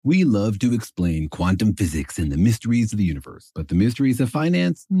We love to explain quantum physics and the mysteries of the universe, but the mysteries of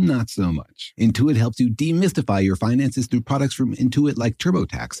finance, not so much. Intuit helps you demystify your finances through products from Intuit like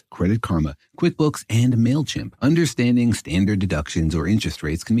TurboTax, Credit Karma, QuickBooks, and MailChimp. Understanding standard deductions or interest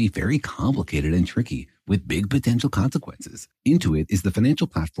rates can be very complicated and tricky, with big potential consequences. Intuit is the financial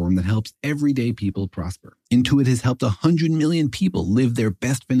platform that helps everyday people prosper. Intuit has helped 100 million people live their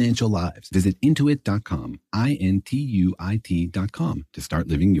best financial lives. Visit intuit.com, INTUIT.com, to start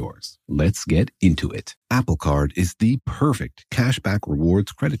living yours. Let's get into it. Apple Card is the perfect cashback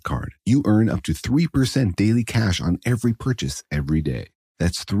rewards credit card. You earn up to 3% daily cash on every purchase every day.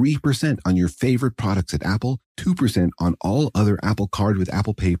 That's 3% on your favorite products at Apple, 2% on all other Apple Card with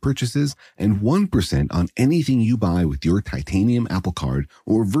Apple Pay purchases, and 1% on anything you buy with your titanium Apple Card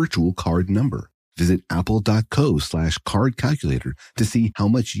or virtual card number. Visit apple.co/card calculator to see how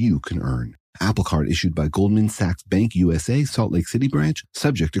much you can earn. Apple Card issued by Goldman Sachs Bank USA, Salt Lake City branch,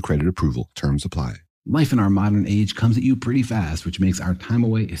 subject to credit approval. Terms apply. Life in our modern age comes at you pretty fast, which makes our time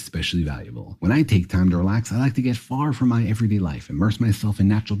away especially valuable. When I take time to relax, I like to get far from my everyday life, immerse myself in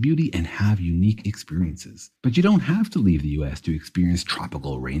natural beauty, and have unique experiences. But you don't have to leave the U.S. to experience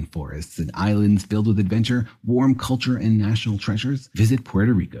tropical rainforests and islands filled with adventure, warm culture, and national treasures. Visit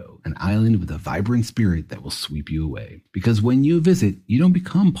Puerto Rico, an island with a vibrant spirit that will sweep you away. Because when you visit, you don't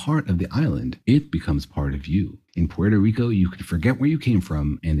become part of the island, it becomes part of you. In Puerto Rico, you can forget where you came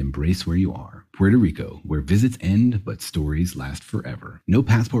from and embrace where you are. Puerto Rico, where visits end, but stories last forever. No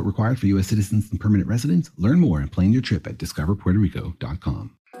passport required for U.S. citizens and permanent residents. Learn more and plan your trip at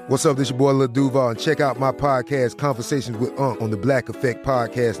discoverpuertorico.com. What's up, this your boy Lil Duval, and check out my podcast, Conversations with Unc, on the Black Effect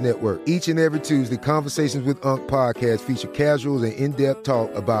Podcast Network. Each and every Tuesday, Conversations with Unc podcast feature casuals and in-depth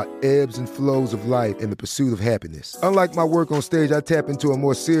talk about ebbs and flows of life and the pursuit of happiness. Unlike my work on stage, I tap into a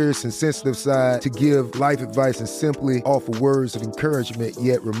more serious and sensitive side to give life advice and simply offer words of encouragement,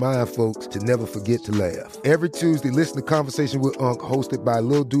 yet remind folks to never forget to laugh. Every Tuesday, listen to Conversation with Unc, hosted by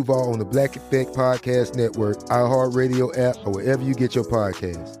Lil Duval on the Black Effect Podcast Network, iHeartRadio app, or wherever you get your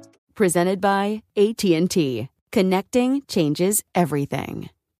podcasts. Presented by AT&T. Connecting changes everything.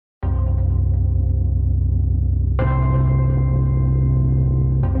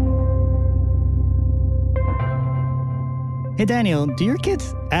 Hey, Daniel, do your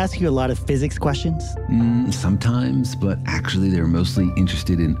kids ask you a lot of physics questions? Sometimes, but actually they're mostly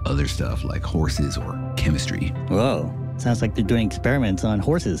interested in other stuff like horses or chemistry. Whoa, sounds like they're doing experiments on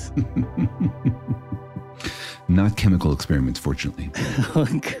horses. Not chemical experiments, fortunately. Oh,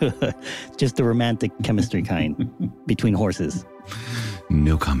 good. Just the romantic chemistry kind between horses.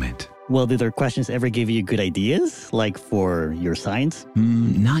 No comment. Well, do their questions ever give you good ideas, like for your science?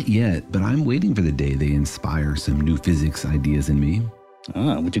 Not yet, but I'm waiting for the day they inspire some new physics ideas in me.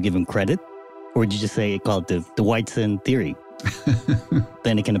 Would you give them credit? Or would you just say, call it the Whiteson theory?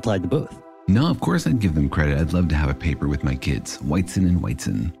 Then it can apply to both. No, of course I'd give them credit. I'd love to have a paper with my kids. Whiteson and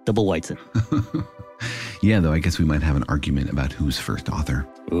Whiteson. Double Whiteson. Yeah, though I guess we might have an argument about who's first author.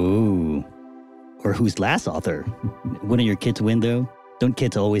 Ooh. Or who's last author. Wouldn't your kids win, though? Don't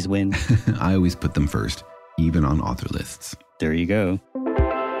kids always win? I always put them first, even on author lists. There you go.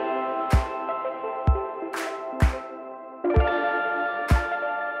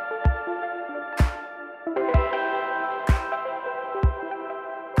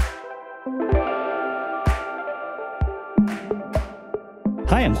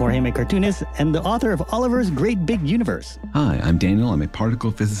 Hi, I'm Jorge, my cartoonist, and the author of Oliver's Great Big Universe. Hi, I'm Daniel. I'm a particle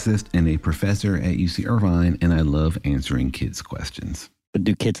physicist and a professor at UC Irvine, and I love answering kids' questions. But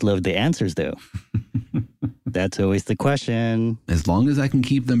do kids love the answers, though? That's always the question. As long as I can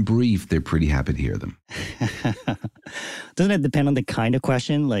keep them brief, they're pretty happy to hear them. Doesn't it depend on the kind of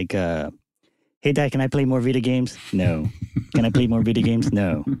question? Like, hey, Dad, can I play more video games? No. Can I play more video games?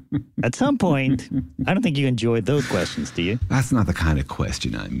 No. At some point, I don't think you enjoy those questions, do you? That's not the kind of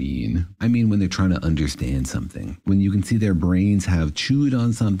question I mean. I mean when they're trying to understand something. When you can see their brains have chewed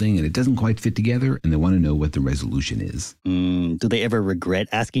on something and it doesn't quite fit together and they want to know what the resolution is. Do they ever regret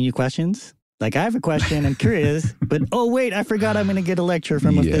asking you questions? Like, I have a question, I'm curious, but oh, wait, I forgot I'm going to get a lecture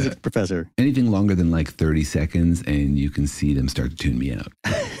from a physics professor. Anything longer than like 30 seconds and you can see them start to tune me out.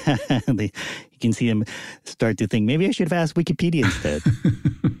 You can see them start to think, maybe I should have asked Wikipedia instead.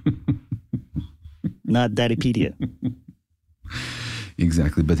 Not Dadipedia.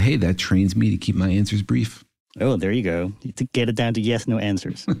 Exactly. But hey, that trains me to keep my answers brief. Oh, there you go. To get it down to yes, no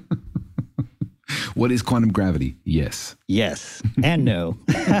answers. What is quantum gravity? Yes. Yes. And no.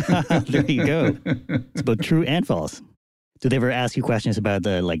 There you go. It's both true and false. Do they ever ask you questions about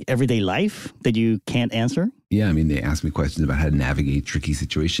the everyday life that you can't answer? Yeah, I mean, they ask me questions about how to navigate tricky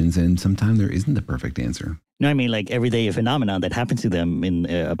situations, and sometimes there isn't a perfect answer. No, I mean like everyday phenomenon that happens to them in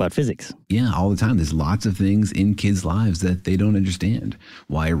about physics. Yeah, all the time. There's lots of things in kids' lives that they don't understand.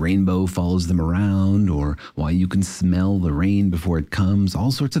 Why a rainbow follows them around, or why you can smell the rain before it comes.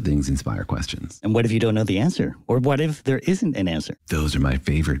 All sorts of things inspire questions. And what if you don't know the answer? Or what if there isn't an answer? Those are my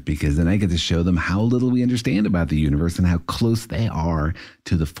favorite because then I get to show them how little we understand about the universe and how close they are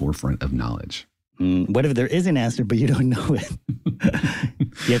to the forefront of knowledge. What if there is an answer, but you don't know it?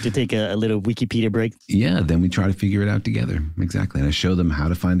 You have to take a little Wikipedia break. Yeah, then we try to figure it out together. Exactly. And I show them how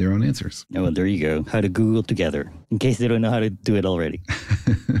to find their own answers. Oh, well, there you go. How to Google together, in case they don't know how to do it already.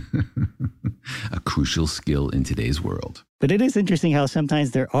 A crucial skill in today's world. But it is interesting how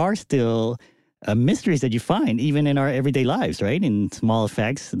sometimes there are still mysteries that you find even in our everyday lives, right? In small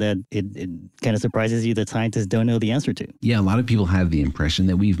effects that it kind of surprises you that scientists don't know the answer to. Yeah, a lot of people have the impression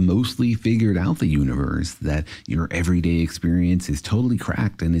that we've mostly figured out the universe, that your everyday experience is totally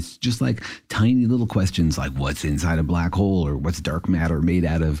cracked. And it's just like tiny little questions like what's inside a black hole or what's dark matter made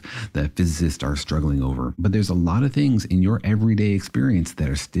out of that physicists are struggling over. But there's a lot of things in your everyday experience that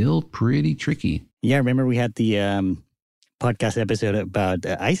are still pretty tricky. Yeah, remember we had the podcast episode about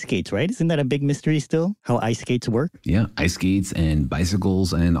ice skates, right? Isn't that a big mystery still, how ice skates work? Yeah, ice skates and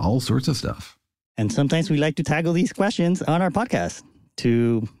bicycles and all sorts of stuff. And sometimes we like to tackle these questions on our podcast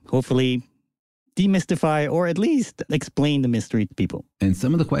to hopefully demystify or at least explain the mystery to people. And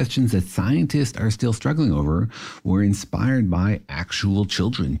some of the questions that scientists are still struggling over were inspired by actual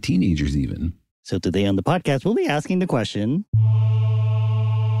children, teenagers even. So today on the podcast, we'll be asking the question,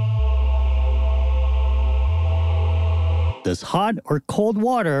 does hot or cold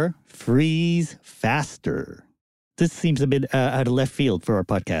water freeze faster? This seems a bit out of left field for our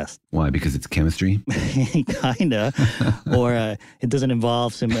podcast. Why? Because it's chemistry? Kinda. Or it doesn't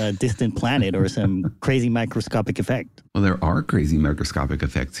involve some distant planet or some crazy microscopic effect. Well, there are crazy microscopic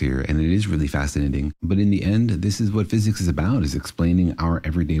effects here, and it is really fascinating. But in the end, this is what physics is about, is explaining our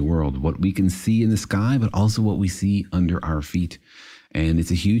everyday world, what we can see in the sky, but also what we see under our feet. And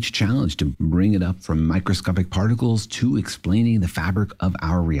it's a huge challenge to bring it up from microscopic particles to explaining the fabric of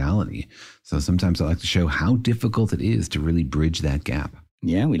our reality. So sometimes I like to show how difficult it is to really bridge that gap.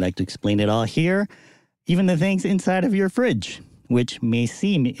 Yeah, we like to explain it all here, even the things inside of your fridge, which may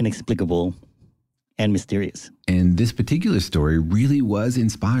seem inexplicable and mysterious. And this particular story really was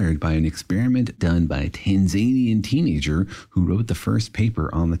inspired by an experiment done by a Tanzanian teenager who wrote the first paper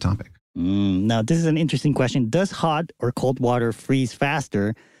on the topic. Now, this is an interesting question. Does hot or cold water freeze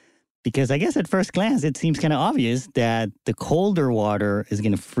faster? Because I guess at first glance, it seems kind of obvious that the colder water is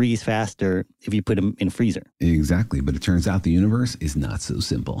going to freeze faster if you put them in a freezer. Exactly. But it turns out the universe is not so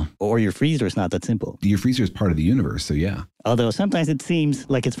simple. Or your freezer is not that simple. Your freezer is part of the universe, so yeah. Although sometimes it seems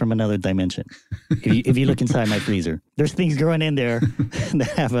like it's from another dimension. If you look inside my freezer, there's things growing in there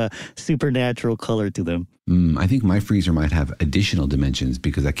that have a supernatural color to them. I think my freezer might have additional dimensions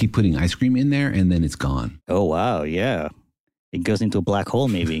because I keep putting ice cream in there and then it's gone. Oh, wow. Yeah. It goes into a black hole,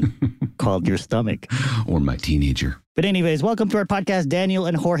 maybe, called your stomach. Or my teenager. But anyways, welcome to our podcast, Daniel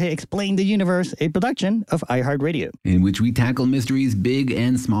and Jorge Explain the Universe, a production of iHeartRadio. In which we tackle mysteries big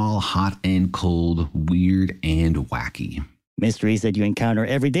and small, hot and cold, weird and wacky. Mysteries that you encounter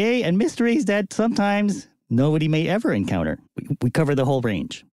every day and mysteries that sometimes nobody may ever encounter. We cover the whole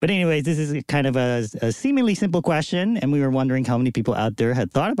range. But anyways, this is kind of a seemingly simple question, and we were wondering how many people out there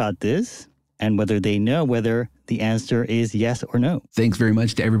had thought about this and whether they know whether the answer is yes or no. Thanks very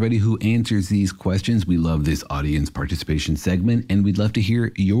much to everybody who answers these questions. We love this audience participation segment, and we'd love to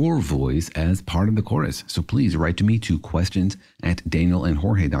hear your voice as part of the chorus. So please write to me to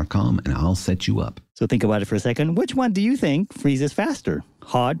questions@danielandjorge.com, and I'll set you up. So think about it for a second. Which one do you think freezes faster,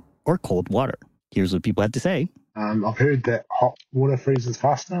 hot or cold water? Here's what people had to say. I've heard that hot water freezes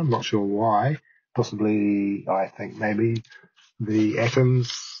faster. I'm not sure why. Possibly, I think maybe the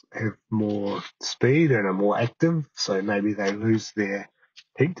atoms have more speed and are more active, so maybe they lose their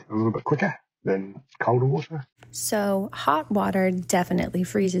heat a little bit quicker than colder water. So hot water definitely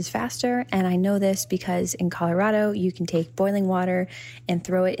freezes faster, and I know this because in Colorado you can take boiling water and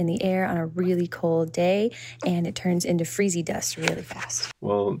throw it in the air on a really cold day and it turns into freezy dust really fast.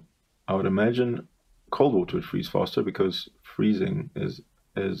 Well, I would imagine cold water would freeze faster because freezing is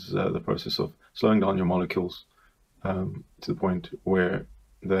the process of slowing down your molecules to the point where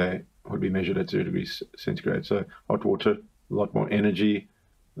they would be measured at 0 degrees centigrade. So hot water, a lot more energy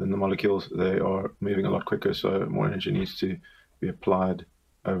than the molecules. They are moving a lot quicker, so more energy needs to be applied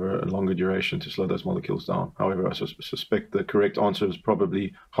over a longer duration to slow those molecules down. However, I suspect the correct answer is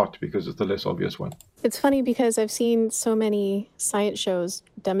probably hot because it's the less obvious one. It's funny because I've seen so many science shows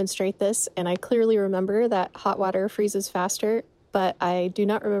demonstrate this, and I clearly remember that hot water freezes faster, but I do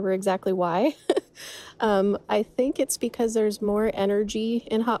not remember exactly why. I think it's because there's more energy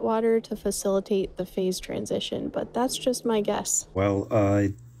in hot water to facilitate the phase transition, but that's just my guess. Well,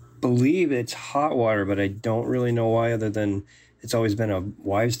 I believe it's hot water, but I don't really know why, other than it's always been a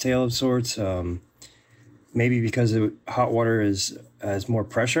wives' tale of sorts. Maybe because hot water has more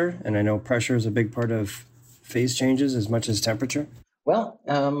pressure, and I know pressure is a big part of phase changes as much as temperature. Well,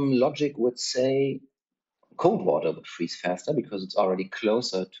 logic would say cold water would freeze faster because it's already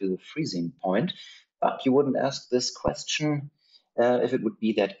closer to the freezing point. But you wouldn't ask this question if it would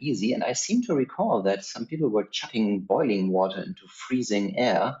be that easy. And I seem to recall that some people were chucking boiling water into freezing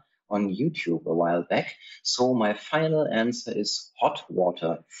air on YouTube a while back. So my final answer is hot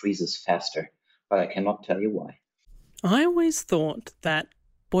water freezes faster, but I cannot tell you why. I always thought that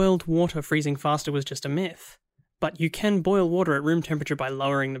boiled water freezing faster was just a myth, but you can boil water at room temperature by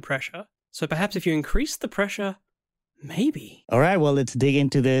lowering the pressure. So perhaps if you increase the pressure, maybe. All right, well, let's dig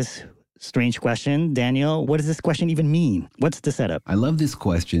into this strange question. Daniel, what does this question even mean? What's the setup? I love this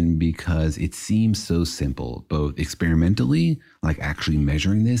question because it seems so simple, both experimentally, like actually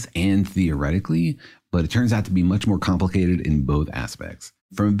measuring this, and theoretically, but it turns out to be much more complicated in both aspects.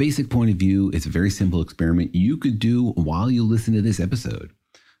 From a basic point of view, it's a very simple experiment you could do while you listen to this episode.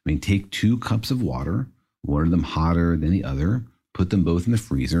 I mean, take 2 cups of water, one of them hotter than the other, put them both in the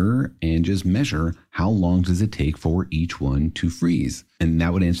freezer, and just measure how long does it take for each one to freeze. And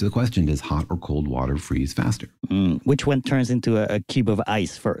that would answer the question, does hot or cold water freeze faster? Which one turns into a cube of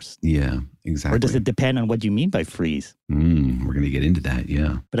ice first? Yeah, exactly. Or does it depend on what you mean by freeze? We're going to get into that,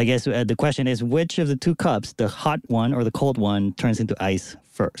 yeah. But I guess the question is, which of the 2 cups, the hot one or the cold one, turns into ice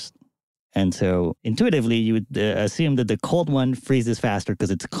first? And so intuitively, you would assume that the cold one freezes faster because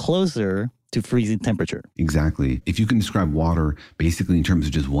it's closer to freezing temperature. Exactly. If you can describe water basically in terms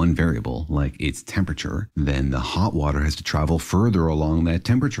of just one variable, like its temperature, then the hot water has to travel further along that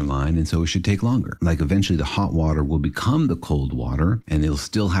temperature line, and so it should take longer. Like eventually the hot water will become the cold water, and it'll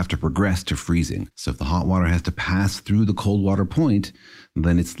still have to progress to freezing. So if the hot water has to pass through the cold water point,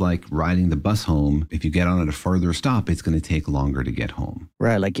 then it's like riding the bus home. If you get on at a further stop, it's going to take longer to get home.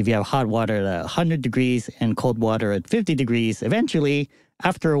 Right. Like if you have hot water at 100 degrees and cold water at 50 degrees, eventually,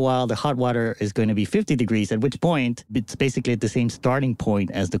 after a while, the hot water is going to be 50 degrees, at which point it's basically at the same starting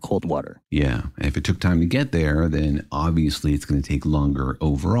point as the cold water. Yeah. And if it took time to get there, then obviously it's going to take longer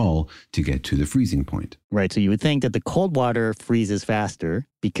overall to get to the freezing point. Right. So you would think that the cold water freezes faster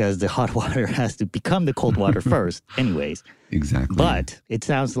because the hot water has to become the cold water first anyways. Exactly. But it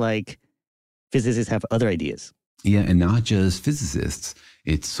sounds like physicists have other ideas. Yeah, and not just physicists.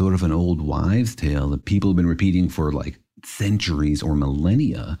 It's sort of an old wives' tale that people have been repeating for like centuries or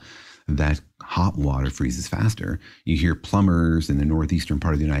millennia, that hot water freezes faster. You hear plumbers in the northeastern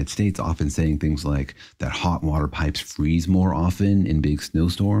part of the United States often saying things like that hot water pipes freeze more often in big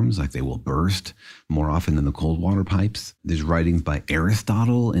snowstorms, like they will burst more often than the cold water pipes. There's writings by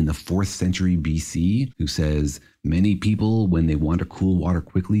Aristotle in the 4th century BC who says many people, when they want to cool water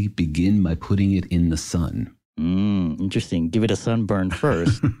quickly, begin by putting it in the sun. Interesting. Give it a sunburn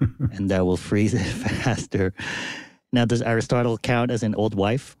first, and that will freeze it faster. Now, does Aristotle count as an old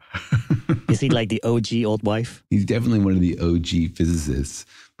wife? Is he like the OG old wife? He's definitely one of the OG physicists.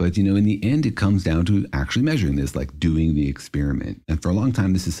 But, you know, in the end, it comes down to actually measuring this, like doing the experiment. And for a long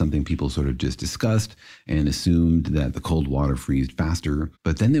time, this is something people sort of just discussed and assumed that the cold water freezed faster.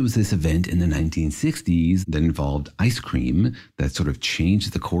 But then there was this event in the 1960s that involved ice cream that sort of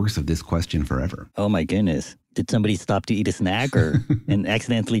changed the course of this question forever. Oh, my goodness. Did somebody stop to eat a snack or and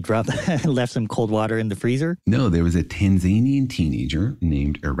accidentally left some cold water in the freezer? No, there was a Tanzanian teenager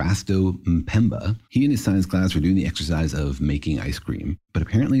named Erasto Mpemba. He and his science class were doing the exercise of making ice cream, but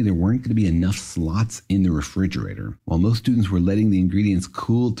apparently there weren't going to be enough slots in the refrigerator. While most students were letting the ingredients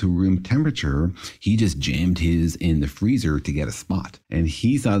cool to room temperature, he just jammed his in the freezer to get a spot. And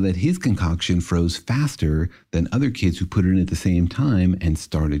he saw that his concoction froze faster than other kids who put it in at the same time and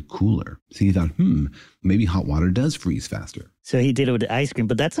started cooler. So he thought, maybe hot water does freeze faster. So he did it with the ice cream,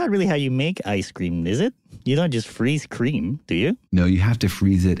 but that's not really how you make ice cream, is it? You don't just freeze cream, do you? No, you have to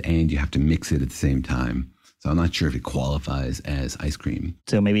freeze it and you have to mix it at the same time. So I'm not sure if it qualifies as ice cream.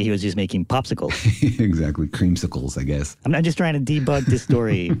 So maybe he was just making popsicles. Exactly, creamsicles, I guess. I'm just trying to debug this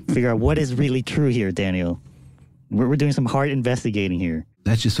story, figure out what is really true here, Daniel. We're doing some hard investigating here.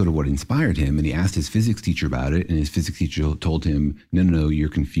 That's just sort of what inspired him. And he asked his physics teacher about it. And his physics teacher told him, no, you're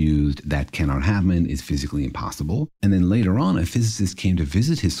confused. That cannot happen. It's physically impossible. And then later on, a physicist came to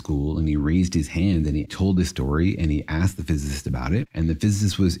visit his school and he raised his hand and he told this story and he asked the physicist about it. And the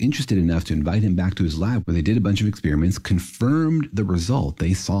physicist was interested enough to invite him back to his lab where they did a bunch of experiments, confirmed the result.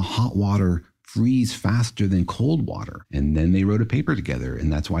 They saw hot water freeze faster than cold water. And then they wrote a paper together.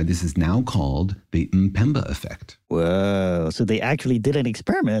 And that's why this is now called the Mpemba effect. Whoa. So they actually did an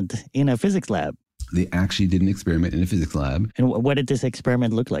experiment in a physics lab. They actually did an experiment in a physics lab. And what did this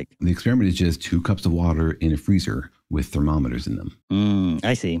experiment look like? The experiment is just 2 cups of water in a freezer with thermometers in them.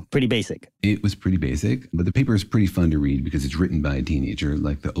 I see. Pretty basic. It was pretty basic, but the paper is pretty fun to read because it's written by a teenager.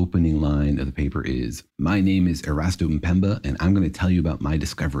 Like the opening line of the paper is, "My name is Erasto Mpemba, and I'm going to tell you about my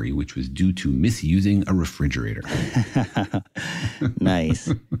discovery, which was due to misusing a refrigerator."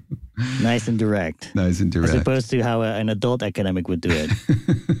 Nice. Nice and direct. Nice and direct. As opposed to how an adult academic would do it,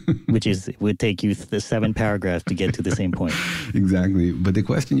 which would take you the 7 paragraphs to get to the same point. Exactly. But the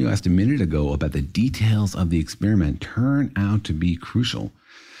question you asked a minute ago about the details of the experiment turn out to be crucial,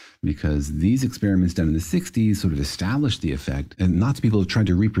 because these experiments done in the 60s sort of established the effect, and lots of people have tried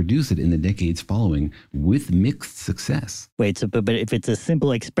to reproduce it in the decades following with mixed success. Wait, so but if it's a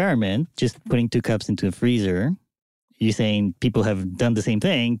simple experiment, just putting 2 cups into a freezer, you're saying people have done the same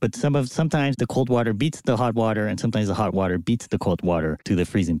thing, but sometimes the cold water beats the hot water, and sometimes the hot water beats the cold water to the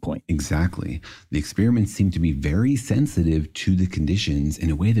freezing point. Exactly. The experiments seem to be very sensitive to the conditions in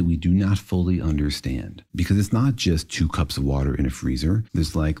a way that we do not fully understand. Because it's not just 2 cups of water in a freezer.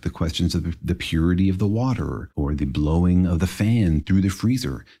 There's like the questions of the purity of the water or the blowing of the fan through the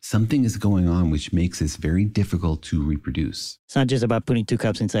freezer. Something is going on which makes this very difficult to reproduce. It's not just about putting 2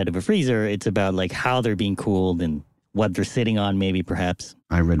 cups inside of a freezer. It's about like how they're being cooled and what they're sitting on, maybe, perhaps.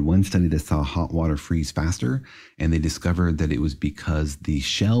 I read one study that saw hot water freeze faster, and they discovered that it was because the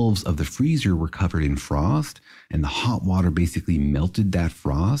shelves of the freezer were covered in frost, and the hot water basically melted that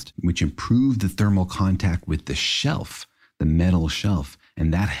frost, which improved the thermal contact with the shelf, the metal shelf,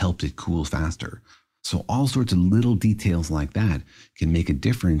 and that helped it cool faster. So all sorts of little details like that can make a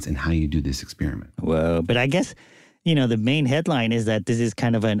difference in how you do this experiment. Whoa, but I guess, the main headline is that this is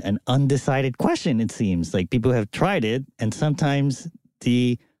kind of an undecided question, it seems. Like people have tried it, and sometimes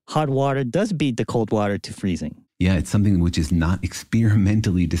the hot water does beat the cold water to freezing. Yeah, it's something which is not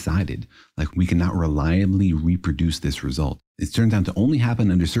experimentally decided. Like we cannot reliably reproduce this result. It turns out to only happen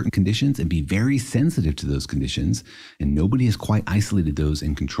under certain conditions and be very sensitive to those conditions, and nobody has quite isolated those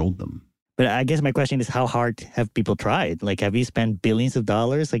and controlled them. But I guess my question is, how hard have people tried? Like, have you spent billions of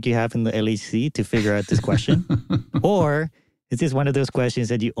dollars like you have in the LHC to figure out this question? Or is this one of those questions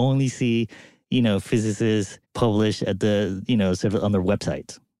that you only see, physicists publish at the, sort of on their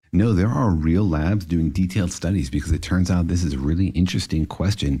websites? No, there are real labs doing detailed studies because it turns out this is a really interesting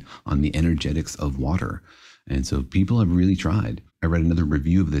question on the energetics of water. And so people have really tried. I read another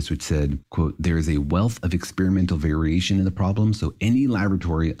review of this which said, quote, "There is a wealth of experimental variation in the problem, so any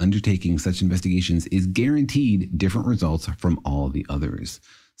laboratory undertaking such investigations is guaranteed different results from all the others."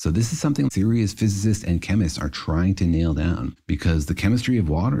 So this is something serious physicists and chemists are trying to nail down because the chemistry of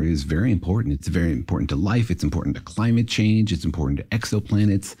water is very important. It's very important to life. It's important to climate change. It's important to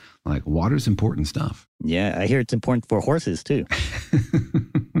exoplanets. Like water's important stuff. Yeah, I hear it's important for horses too.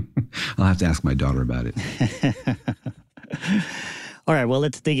 I'll have to ask my daughter about it. All right, well,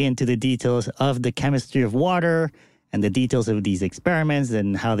 let's dig into the details of the chemistry of water and the details of these experiments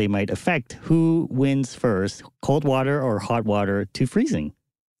and how they might affect who wins first, cold water or hot water to freezing.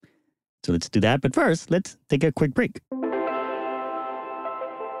 So let's do that. But first, let's take a quick break.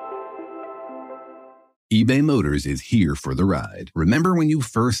 eBay Motors is here for the ride. Remember when you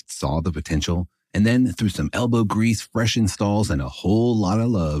first saw the potential? And then through some elbow grease, fresh installs, and a whole lot of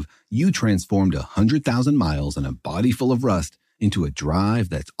love, you transformed 100,000 miles and a body full of rust into a drive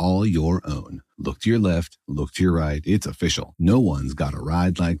that's all your own. Look to your left, look to your right. It's official. No one's got a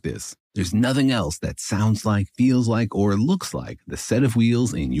ride like this. There's nothing else that sounds like, feels like, or looks like the set of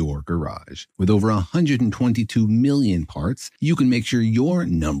wheels in your garage. With over 122 million parts, you can make sure your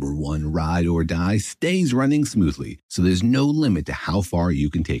number one ride or die stays running smoothly, so there's no limit to how far you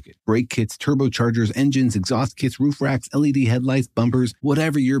can take it. Brake kits, turbochargers, engines, exhaust kits, roof racks, LED headlights, bumpers,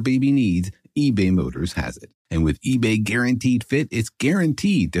 whatever your baby needs, eBay Motors has it. And with eBay Guaranteed Fit, it's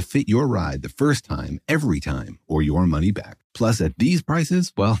guaranteed to fit your ride the first time, every time, or your money back. Plus, at these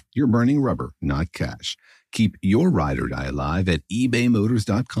prices, well, you're burning rubber, not cash. Keep your ride or die alive at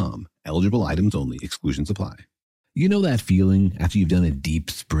ebaymotors.com. Eligible items only. Exclusions apply. You know that feeling after you've done a deep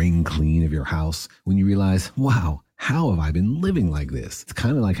spring clean of your house when you realize, wow, how have I been living like this? It's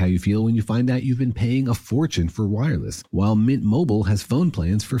kind of like how you feel when you find out you've been paying a fortune for wireless, while Mint Mobile has phone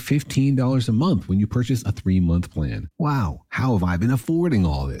plans for $15 a month when you purchase a 3-month plan. Wow, how have I been affording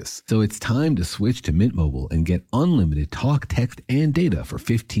all this? So it's time to switch to Mint Mobile and get unlimited talk, text, and data for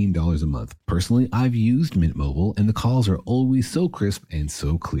 $15 a month. Personally, I've used Mint Mobile, and the calls are always so crisp and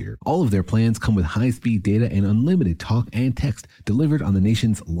so clear. All of their plans come with high-speed data and unlimited talk and text delivered on the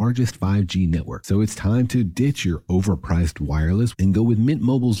nation's largest 5G network. So it's time to ditch your overpriced wireless and go with Mint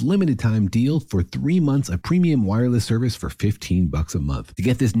Mobile's limited time deal for 3 months of premium wireless service for $15 a month. To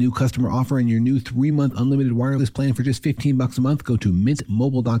get this new customer offer and your new 3-month unlimited wireless plan for just $15 a month, go to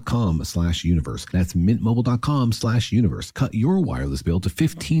mintmobile.com/universe. That's mintmobile.com/universe. Cut your wireless bill to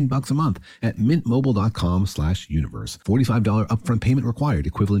 $15 a month at mintmobile.com/universe. $45 upfront payment required,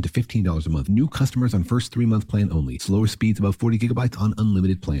 equivalent to $15 a month. New customers on first 3-month plan only. Slower speeds above 40 gigabytes on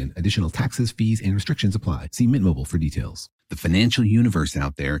unlimited plan. Additional taxes, fees, and restrictions apply. See Mint Mobile for details. The financial universe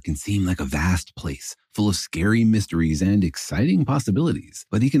out there can seem like a vast place, full of scary mysteries and exciting possibilities,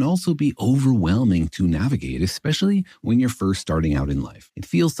 but it can also be overwhelming to navigate, especially when you're first starting out in life. It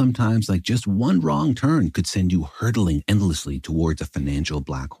feels sometimes like just one wrong turn could send you hurtling endlessly towards a financial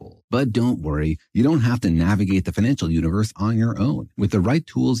black hole. But don't worry, you don't have to navigate the financial universe on your own. With the right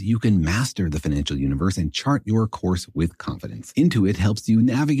tools, you can master the financial universe and chart your course with confidence. Intuit helps you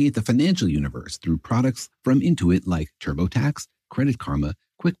navigate the financial universe through products from Intuit like TurboTax, Credit Karma,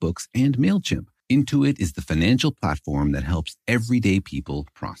 QuickBooks, and MailChimp. Intuit is the financial platform that helps everyday people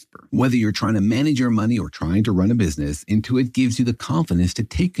prosper. Whether you're trying to manage your money or trying to run a business, Intuit gives you the confidence to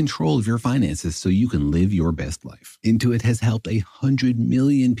take control of your finances so you can live your best life. Intuit has helped 100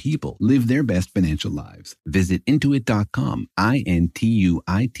 million people live their best financial lives. Visit Intuit.com,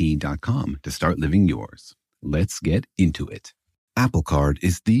 INTUIT.com, to start living yours. Let's get into it. Apple Card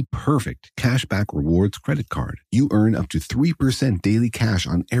is the perfect cashback rewards credit card. You earn up to 3% daily cash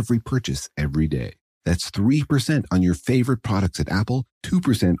on every purchase every day. That's 3% on your favorite products at Apple,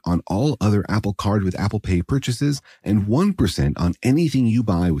 2% on all other Apple Card with Apple Pay purchases, and 1% on anything you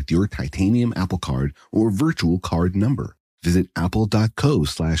buy with your titanium Apple Card or virtual card number. Visit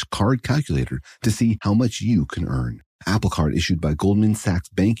apple.co/card calculator to see how much you can earn. Apple Card issued by Goldman Sachs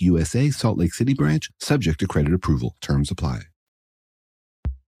Bank USA, Salt Lake City branch, subject to credit approval. Terms apply.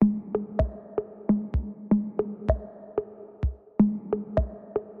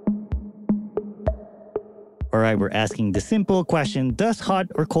 All right, we're asking the simple question, does hot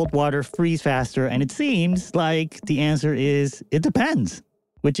or cold water freeze faster? And it seems like the answer is, it depends,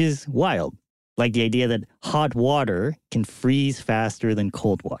 which is wild. Like the idea that hot water can freeze faster than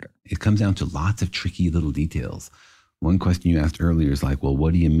cold water. It comes down to lots of tricky little details. One question you asked earlier is like, well,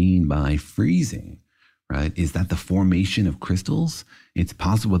 what do you mean by freezing? Right? Is that the formation of crystals? It's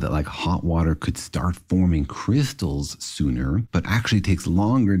possible that like hot water could start forming crystals sooner, but actually takes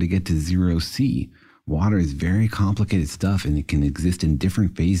longer to get to 0C. Water is very complicated stuff and it can exist in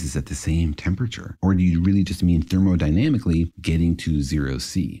different phases at the same temperature. Or do you really just mean thermodynamically getting to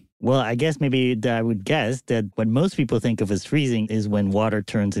 0C? Well, I guess maybe I would guess that what most people think of as freezing is when water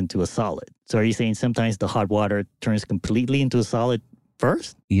turns into a solid. So are you saying sometimes the hot water turns completely into a solid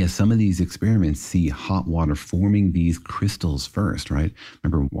first? Yes, some of these experiments see hot water forming these crystals first, right?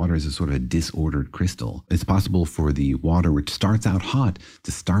 Remember, water is a sort of a disordered crystal. It's possible for the water, which starts out hot,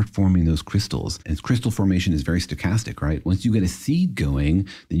 to start forming those crystals. And crystal formation is very stochastic, right? Once you get a seed going,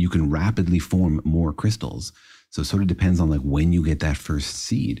 then you can rapidly form more crystals. So it sort of depends on like when you get that first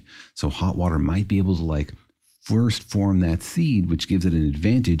seed. So hot water might be able to like first form that seed, which gives it an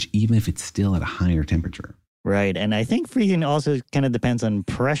advantage, even if it's still at a higher temperature. Right. And I think freezing also kind of depends on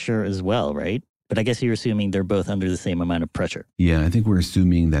pressure as well, right? But I guess you're assuming they're both under the same amount of pressure. Yeah, I think we're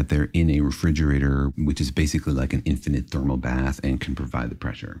assuming that they're in a refrigerator, which is basically like an infinite thermal bath and can provide the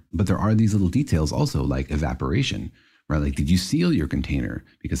pressure. But there are these little details also like evaporation, right? Like, did you seal your container?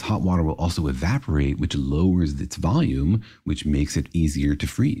 Because hot water will also evaporate, which lowers its volume, which makes it easier to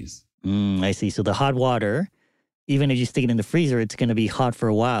freeze. I see. So the hot water, even if you stick it in the freezer, it's going to be hot for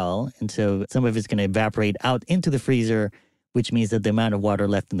a while. And so some of it's going to evaporate out into the freezer, which means that the amount of water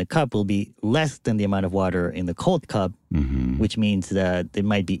left in the cup will be less than the amount of water in the cold cup, which means that it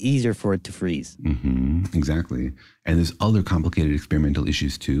might be easier for it to freeze. Exactly. And there's other complicated experimental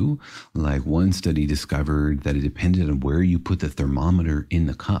issues too. Like one study discovered that it depended on where you put the thermometer in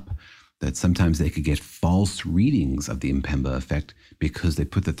the cup. that sometimes they could get false readings of the Mpemba effect because they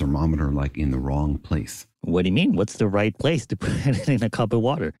put the thermometer like in the wrong place. What do you mean? What's the right place to put it in a cup of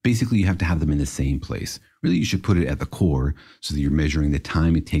water? Basically, you have to have them in the same place. Really, you should put it at the core so that you're measuring the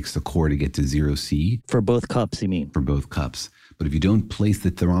time it takes the core to get to 0C. For both cups, you mean? For both cups. But if you don't place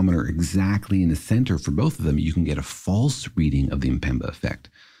the thermometer exactly in the center for both of them, you can get a false reading of the Mpemba effect.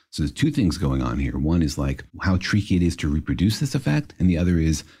 So there's two things going on here. One is like how tricky it is to reproduce this effect. And the other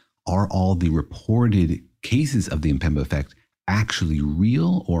is, are all the reported cases of the Mpemba effect actually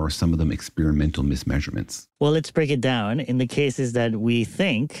real, or are some of them experimental mismeasurements? Well, let's break it down. In the cases that we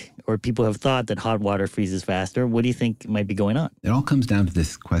think, or people have thought that hot water freezes faster, what do you think might be going on? It all comes down to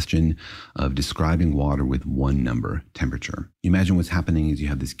this question of describing water with one number, temperature. You imagine what's happening is you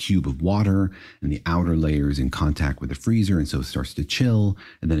have this cube of water, and the outer layer is in contact with the freezer, and so it starts to chill,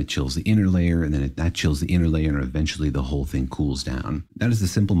 and then it chills the inner layer, and then that chills the inner layer, and eventually the whole thing cools down. That is the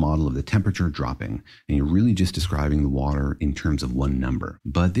simple model of the temperature dropping, and you're really just describing the water in terms of one number.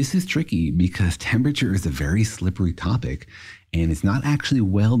 But this is tricky because temperature is a very slippery topic, and it's not actually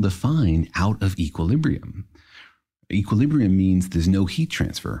well defined out of equilibrium. Equilibrium means there's no heat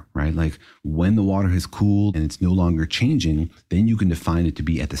transfer, right? Like when the water has cooled and it's no longer changing, then you can define it to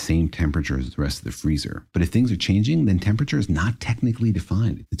be at the same temperature as the rest of the freezer. But if things are changing, then temperature is not technically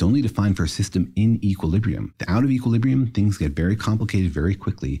defined. It's only defined for a system in equilibrium. Out of equilibrium, things get very complicated very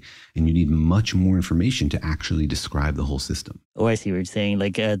quickly, and you need much more information to actually describe the whole system. Oh, I see what you're saying.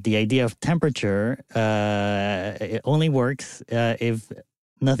 Like the idea of temperature, it only works if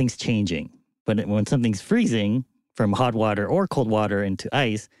nothing's changing. But when something's freezing, from hot water or cold water into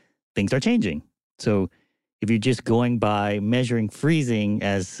ice, things are changing. So if you're just going by measuring freezing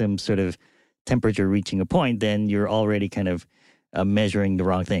as some sort of temperature reaching a point, then you're already kind of measuring the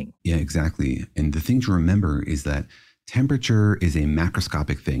wrong thing. Yeah, exactly. And the thing to remember is that temperature is a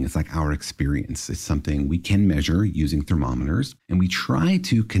macroscopic thing. It's like our experience. It's something we can measure using thermometers, and we try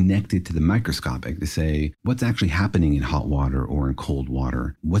to connect it to the microscopic to say, what's actually happening in hot water or in cold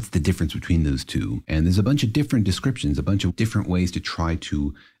water? What's the difference between those two? And there's a bunch of different descriptions, a bunch of different ways to try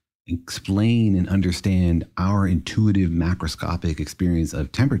to explain and understand our intuitive macroscopic experience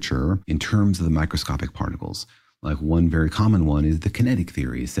of temperature in terms of the microscopic particles. Like one very common one is the kinetic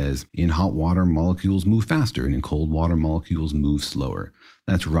theory. It says in hot water, molecules move faster, and in cold water, molecules move slower.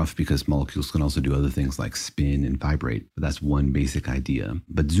 That's rough because molecules can also do other things like spin and vibrate, but that's one basic idea.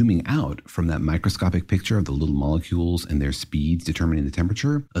 But zooming out from that microscopic picture of the little molecules and their speeds determining the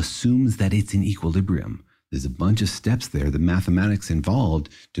temperature assumes that it's in equilibrium. There's a bunch of steps there, the mathematics involved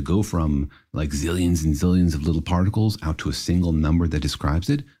to go from like zillions and zillions of little particles out to a single number that describes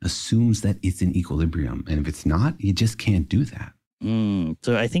it, assumes that it's in equilibrium. And if it's not, you just can't do that.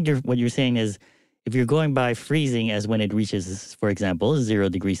 So I think what you're saying is if you're going by freezing as when it reaches, for example, 0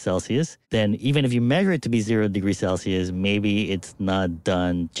 degrees Celsius, then even if you measure it to be 0 degrees Celsius, maybe it's not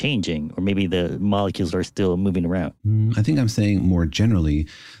done changing, or maybe the molecules are still moving around. I think I'm saying more generally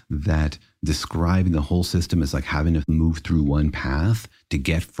that describing the whole system as like having to move through one path to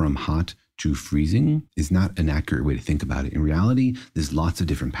get from hot to freezing is not an accurate way to think about it. In reality, there's lots of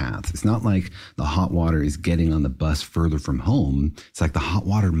different paths. It's not like the hot water is getting on the bus further from home. It's like the hot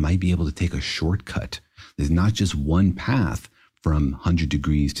water might be able to take a shortcut. There's not just one path from 100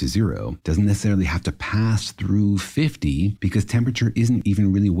 degrees to 0. It doesn't necessarily have to pass through 50 because temperature isn't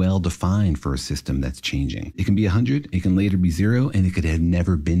even really well defined for a system that's changing. It can be 100, it can later be 0, and it could have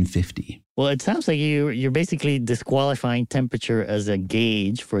never been 50. Well, it sounds like you're basically disqualifying temperature as a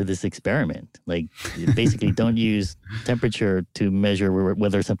gauge for this experiment. Like, you basically don't use temperature to measure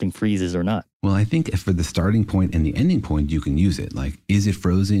whether something freezes or not. Well, I think for the starting point and the ending point, you can use it. Like, is it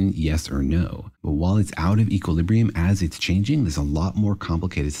frozen? Yes or no. But while it's out of equilibrium, as it's changing, there's a lot more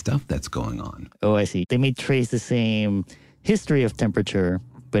complicated stuff that's going on. Oh, I see. They may trace the same history of temperature,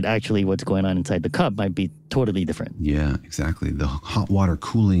 but actually what's going on inside the cup might be totally different. Yeah, exactly. The hot water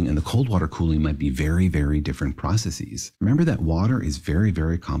cooling and the cold water cooling might be very, very different processes. Remember that water is very,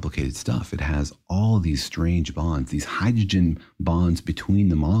 very complicated stuff. It has all these strange bonds, these hydrogen bonds between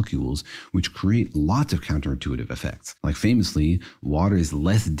the molecules, which create lots of counterintuitive effects. Like famously, water is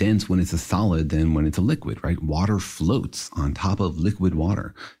less dense when it's a solid than when it's a liquid, right? Water floats on top of liquid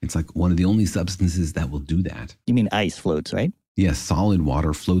water. It's like one of the only substances that will do that. You mean ice floats, right? Yes, solid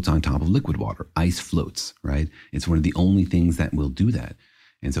water floats on top of liquid water. Ice floats, right? It's one of the only things that will do that.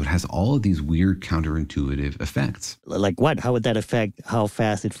 And so it has all of these weird counterintuitive effects. Like what? How would that affect how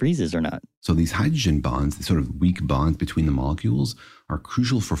fast it freezes or not? So these hydrogen bonds, the sort of weak bonds between the molecules, are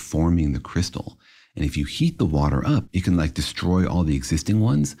crucial for forming the crystal. And if you heat the water up, it can like destroy all the existing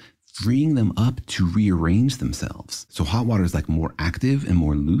ones, freeing them up to rearrange themselves. So hot water is like more active and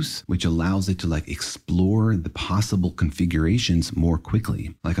more loose, which allows it to like explore the possible configurations more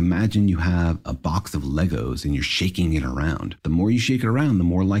quickly. Like imagine you have a box of Legos and you're shaking it around. The more you shake it around, the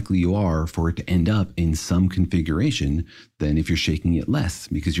more likely you are for it to end up in some configuration than if you're shaking it less,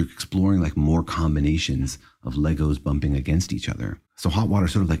 because you're exploring like more combinations of Legos bumping against each other. So hot water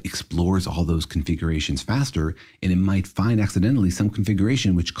sort of like explores all those configurations faster, and it might find accidentally some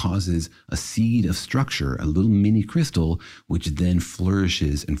configuration which causes a seed of structure, a little mini crystal, which then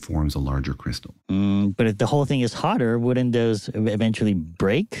flourishes and forms a larger crystal. But if the whole thing is hotter, wouldn't those eventually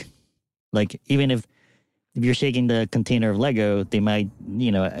break? Like even if you're shaking the container of Lego, they might,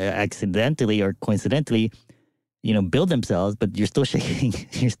 accidentally or coincidentally, build themselves, but you're still shaking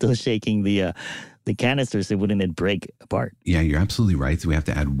the canisters, so wouldn't it break apart? Yeah, you're absolutely right. So we have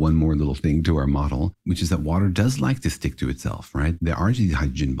to add one more little thing to our model, which is that water does like to stick to itself, right? There are these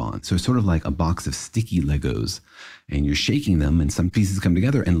hydrogen bonds. So it's sort of like a box of sticky Legos, and you're shaking them and some pieces come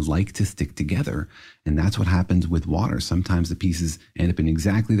together and like to stick together. And that's what happens with water. Sometimes the pieces end up in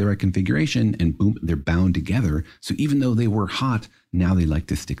exactly the right configuration and boom, they're bound together. So even though they were hot, now they like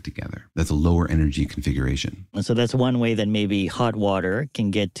to stick together. That's a lower energy configuration. And so that's one way that maybe hot water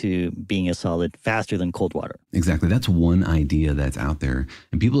can get to being a solid faster than cold water. Exactly. That's one idea that's out there.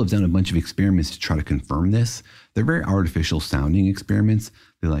 And people have done a bunch of experiments to try to confirm this. They're very artificial sounding experiments.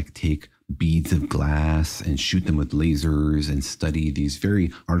 They like take beads of glass and shoot them with lasers and study these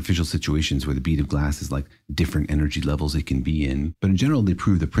very artificial situations where the bead of glass is like different energy levels it can be in. But in general, they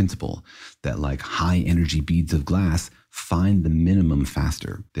prove the principle that like high energy beads of glass find the minimum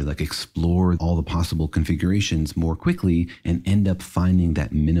faster. They like explore all the possible configurations more quickly and end up finding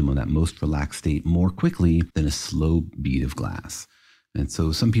that minimum, that most relaxed state more quickly than a slow bead of glass. And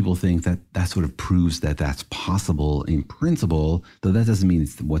so some people think that that sort of proves that that's possible in principle, though that doesn't mean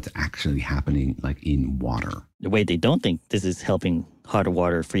it's what's actually happening like in water. The way they don't think this is helping hotter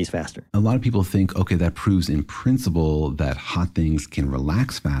water freeze faster. A lot of people think, okay, that proves in principle that hot things can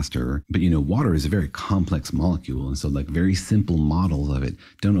relax faster. But, water is a very complex molecule. And so like very simple models of it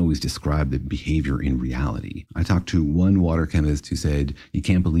don't always describe the behavior in reality. I talked to one water chemist who said, you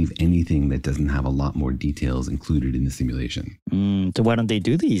can't believe anything that doesn't have a lot more details included in the simulation. So why don't they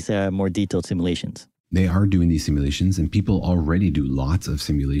do these more detailed simulations? They are doing these simulations, and people already do lots of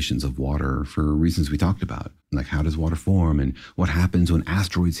simulations of water for reasons we talked about. Like how does water form and what happens when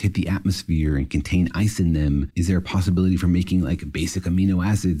asteroids hit the atmosphere and contain ice in them? Is there a possibility for making like basic amino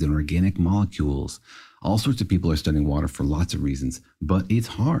acids and organic molecules? All sorts of people are studying water for lots of reasons, but it's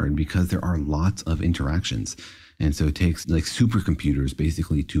hard because there are lots of interactions. And so it takes like supercomputers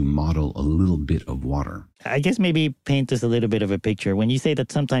basically to model a little bit of water. I guess maybe paint us a little bit of a picture. When you say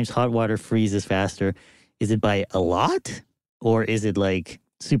that sometimes hot water freezes faster, is it by a lot or is it like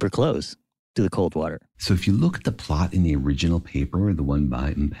super close to the cold water? So if you look at the plot in the original paper, the one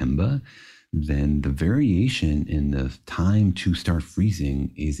by Mpemba, then the variation in the time to start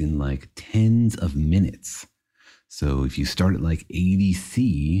freezing is in like tens of minutes. So if you start at like 80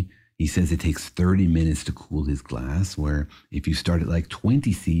 C, he says it takes 30 minutes to cool his glass, where if you start at like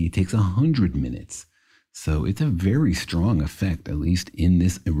 20 C, it takes 100 minutes. So it's a very strong effect, at least in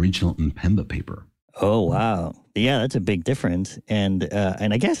this original Mpemba paper. Oh, wow. Yeah, that's a big difference. And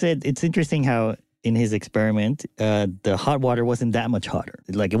I guess it's interesting how in his experiment, the hot water wasn't that much hotter.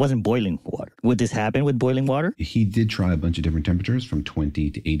 Like it wasn't boiling water. Would this happen with boiling water? He did try a bunch of different temperatures from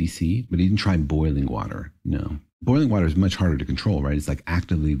 20 to 80 C, but he didn't try boiling water. No. Boiling water is much harder to control, right? It's like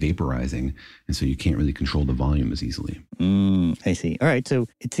actively vaporizing, and so you can't really control the volume as easily. I see. All right, so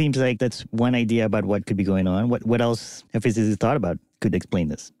it seems like that's one idea about what could be going on. What else have physicists thought about could explain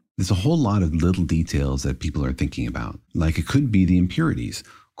this? There's a whole lot of little details that people are thinking about. Like it could be the impurities.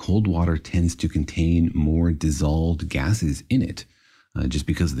 Cold water tends to contain more dissolved gases in it just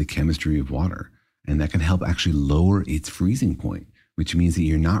because of the chemistry of water, and that can help actually lower its freezing point, which means that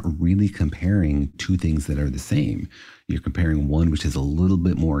you're not really comparing two things that are the same. You're comparing one which has a little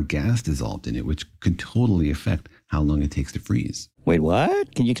bit more gas dissolved in it, which could totally affect how long it takes to freeze. Wait,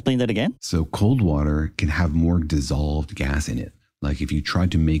 what? Can you explain that again? So cold water can have more dissolved gas in it. Like if you try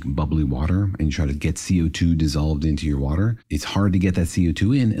to make bubbly water and you try to get CO2 dissolved into your water, it's hard to get that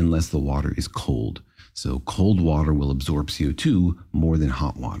CO2 in unless the water is cold. So cold water will absorb CO2 more than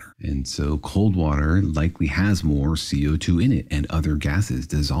hot water. And so cold water likely has more CO2 in it and other gases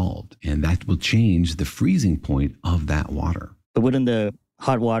dissolved. And that will change the freezing point of that water. But wouldn't the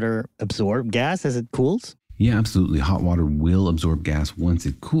hot water absorb gas as it cools? Yeah, absolutely. Hot water will absorb gas once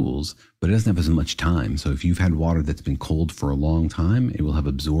it cools, but it doesn't have as much time. So if you've had water that's been cold for a long time, it will have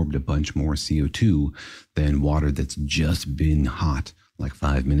absorbed a bunch more CO2 than water that's just been hot like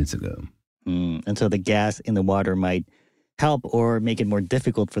 5 minutes ago. And so the gas in the water might help or make it more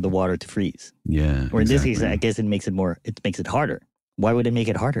difficult for the water to freeze. Yeah. Or in this case, I guess it makes it harder. Why would it make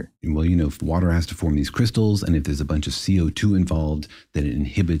it harder? Well, if water has to form these crystals, and if there's a bunch of CO2 involved, then it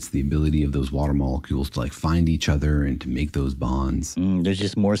inhibits the ability of those water molecules to like find each other and to make those bonds. There's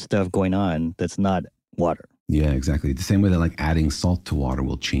just more stuff going on that's not water. Yeah, exactly. The same way that like adding salt to water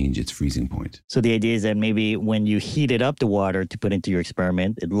will change its freezing point. So the idea is that maybe when you heated up the water to put into your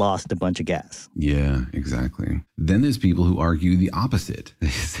experiment, it lost a bunch of gas. Yeah, exactly. Then there's people who argue the opposite. They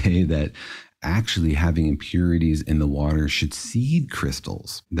say that actually having impurities in the water should seed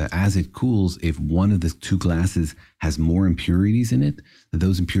crystals, that as it cools, if one of the two glasses has more impurities in it, that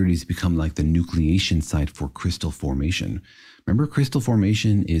those impurities become like the nucleation site for crystal formation. Remember, crystal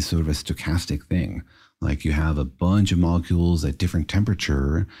formation is sort of a stochastic thing. Like you have a bunch of molecules at different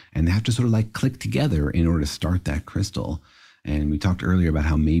temperature, and they have to sort of like click together in order to start that crystal. And we talked earlier about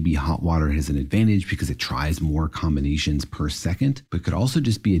how maybe hot water has an advantage because it tries more combinations per second, but it could also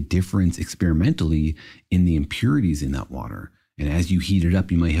just be a difference experimentally in the impurities in that water. And as you heat it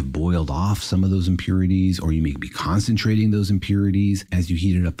up, you might have boiled off some of those impurities, or you may be concentrating those impurities as you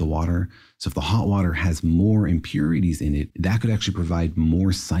heated up the water. So if the hot water has more impurities in it, that could actually provide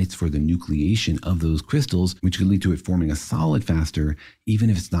more sites for the nucleation of those crystals, which could lead to it forming a solid faster, even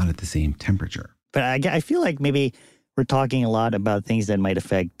if it's not at the same temperature. But I feel like maybe we're talking a lot about things that might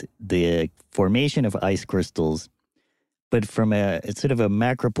affect the formation of ice crystals. But from a sort of a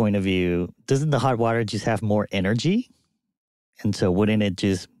macro point of view, doesn't the hot water just have more energy? And so wouldn't it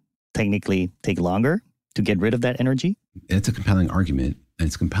just technically take longer to get rid of that energy? It's a compelling argument. And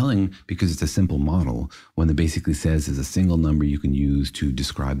it's compelling because it's a simple model. One that basically says there's a single number you can use to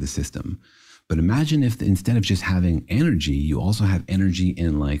describe the system. But imagine if instead of just having energy, you also have energy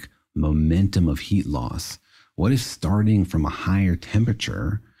in like momentum of heat loss. What if starting from a higher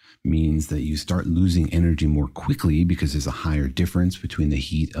temperature means that you start losing energy more quickly because there's a higher difference between the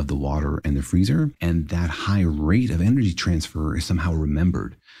heat of the water and the freezer, and that high rate of energy transfer is somehow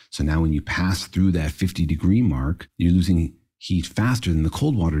remembered. So now when you pass through that 50-degree mark, you're losing heat faster than the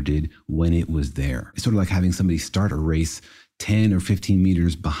cold water did when it was there. It's sort of like having somebody start a race 10 or 15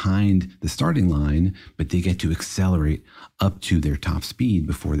 meters behind the starting line, but they get to accelerate up to their top speed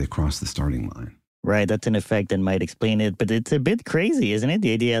before they cross the starting line. Right, that's an effect that might explain it, but it's a bit crazy, isn't it?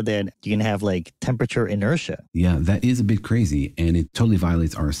 The idea that you can have like temperature inertia. Yeah, that is a bit crazy, and it totally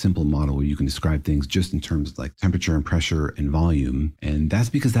violates our simple model where you can describe things just in terms of like temperature and pressure and volume, and that's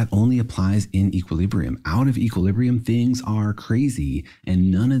because that only applies in equilibrium. Out of equilibrium, things are crazy,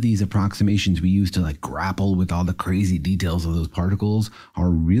 and none of these approximations we use to like grapple with all the crazy details of those particles are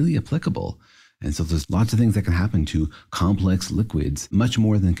really applicable. And so there's lots of things that can happen to complex liquids, much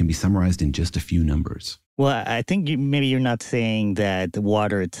more than can be summarized in just a few numbers. Well, I think maybe you're not saying that the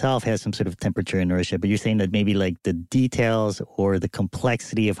water itself has some sort of temperature inertia, but you're saying that maybe like the details or the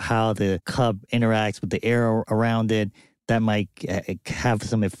complexity of how the cup interacts with the air around it, that might have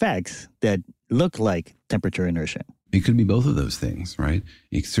some effects that look like temperature inertia. It could be both of those things, right?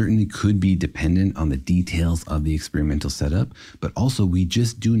 It certainly could be dependent on the details of the experimental setup, but also we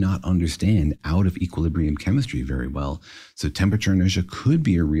just do not understand out of equilibrium chemistry very well. So temperature inertia could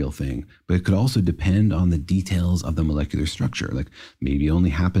be a real thing, but it could also depend on the details of the molecular structure. Like maybe it only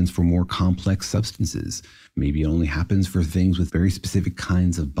happens for more complex substances. Maybe it only happens for things with very specific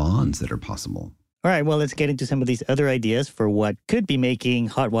kinds of bonds that are possible. All right, well, let's get into some of these other ideas for what could be making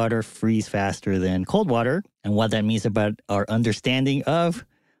hot water freeze faster than cold water and what that means about our understanding of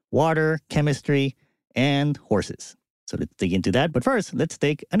water, chemistry, and horses. So let's dig into that. But first, let's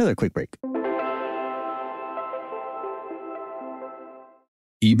take another quick break.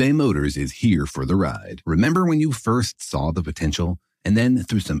 eBay Motors is here for the ride. Remember when you first saw the potential? And then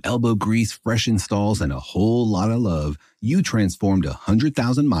through some elbow grease, fresh installs, and a whole lot of love, you transformed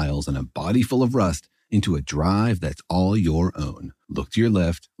 100,000 miles and a body full of rust into a drive that's all your own. Look to your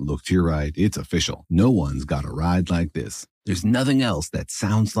left, look to your right. It's official. No one's got a ride like this. There's nothing else that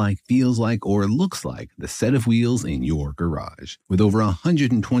sounds like, feels like, or looks like the set of wheels in your garage. With over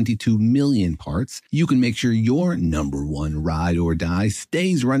 122 million parts, you can make sure your number one ride or die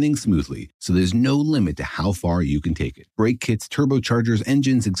stays running smoothly, so there's no limit to how far you can take it. Brake kits, turbochargers,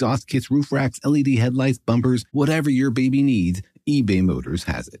 engines, exhaust kits, roof racks, LED headlights, bumpers, whatever your baby needs, eBay Motors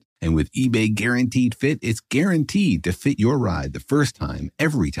has it. And with eBay Guaranteed Fit, it's guaranteed to fit your ride the first time,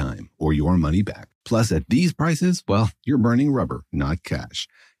 every time, or your money back. Plus, at these prices, well, you're burning rubber, not cash.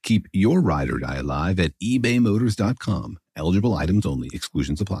 Keep your ride or die alive at ebaymotors.com. Eligible items only.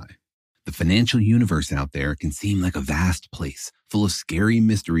 Exclusions apply. The financial universe out there can seem like a vast place, full of scary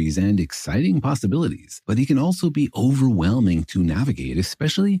mysteries and exciting possibilities, but it can also be overwhelming to navigate,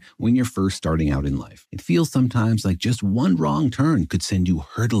 especially when you're first starting out in life. It feels sometimes like just one wrong turn could send you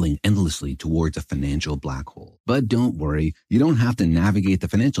hurtling endlessly towards a financial black hole. But don't worry, you don't have to navigate the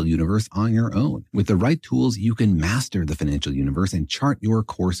financial universe on your own. With the right tools, you can master the financial universe and chart your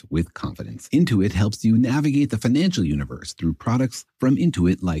course with confidence. Intuit helps you navigate the financial universe through products from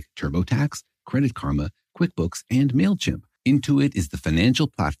Intuit like TurboTax, Credit Karma, QuickBooks, and MailChimp. Intuit is the financial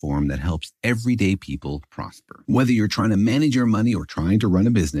platform that helps everyday people prosper. Whether you're trying to manage your money or trying to run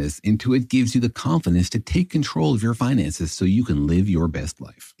a business, Intuit gives you the confidence to take control of your finances so you can live your best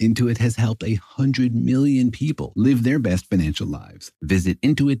life. Intuit has helped 100 million people live their best financial lives. Visit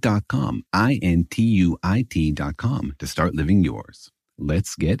Intuit.com, Intuit.com, to start living yours.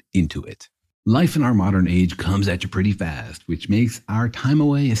 Let's get into it. Life in our modern age comes at you pretty fast, which makes our time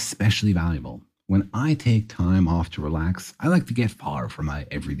away especially valuable. When I take time off to relax, I like to get far from my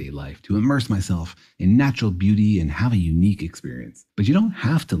everyday life to immerse myself in natural beauty and have a unique experience. But you don't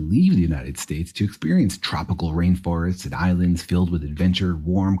have to leave the United States to experience tropical rainforests and islands filled with adventure,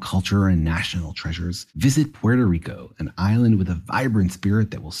 warm culture, and national treasures. Visit Puerto Rico, an island with a vibrant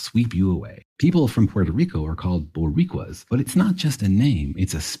spirit that will sweep you away. People from Puerto Rico are called Boricuas, but it's not just a name.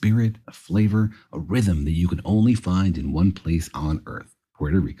 It's a spirit, a flavor, a rhythm that you can only find in one place on Earth.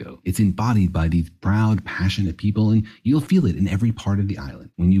 Puerto Rico. It's embodied by these proud, passionate people, and you'll feel it in every part of the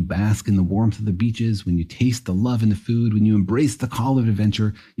island. When you bask in the warmth of the beaches, when you taste the love in the food, when you embrace the call of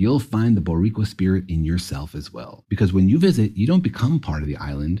adventure, you'll find the Boricua spirit in yourself as well. Because when you visit, you don't become part of the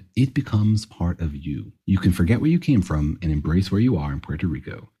island, it becomes part of you. You can forget where you came from and embrace where you are in Puerto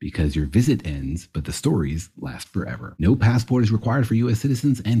Rico, because your visit ends, but the stories last forever. No passport is required for U.S.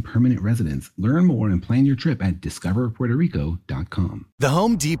 citizens and permanent residents. Learn more and plan your trip at discoverpuertorico.com. The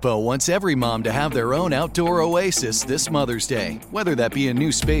Home Depot wants every mom to have their own outdoor oasis this Mother's Day, whether that be a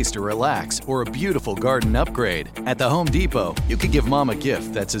new space to relax or a beautiful garden upgrade. At the Home Depot, you could give mom a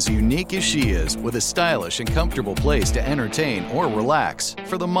gift that's as unique as she is, with a stylish and comfortable place to entertain or relax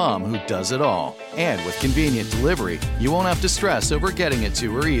for the mom who does it all. And with convenient delivery, you won't have to stress over getting it to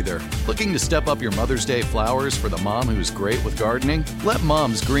her either. Looking to step up your Mother's Day flowers for the mom who's great with gardening? Let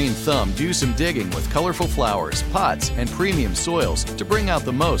Mom's green thumb do some digging with colorful flowers, pots, and premium soils to bring out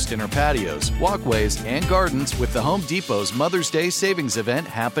the most in her patios, walkways, and gardens with the Home Depot's Mother's Day Savings Event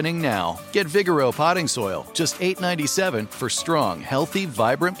happening now. Get Vigoro potting soil, just $8.97 for strong, healthy,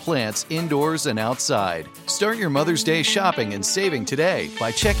 vibrant plants indoors and outside. Start your Mother's Day shopping and saving today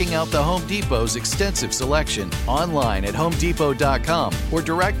by checking out the Home Depot's extensive selection online at HomeDepot.com or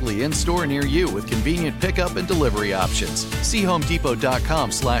directly in store near you with convenient pickup and delivery options. See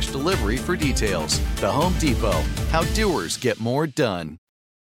HomeDepot.com/delivery for details. The Home Depot, how doers get more done.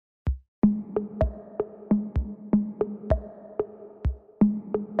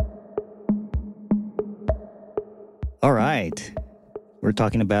 All right. We're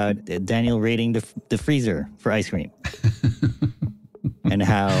talking about Daniel rating the freezer for ice cream. And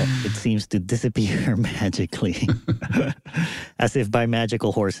how it seems to disappear magically. As if by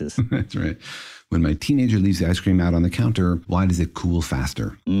magical horses. That's right. When my teenager leaves the ice cream out on the counter, why does it cool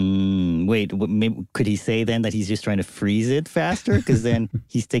faster? Wait, maybe, could he say then that he's just trying to freeze it faster? Because then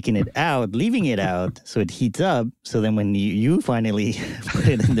he's taking it out, leaving it out, so it heats up. So then when you finally put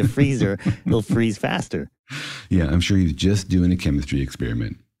it in the freezer, it'll freeze faster. Yeah, I'm sure he's just doing a chemistry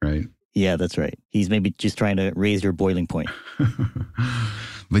experiment, right? Yeah, that's right. He's maybe just trying to raise your boiling point.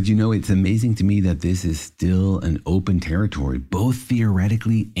 But you know, it's amazing to me that this is still an open territory, both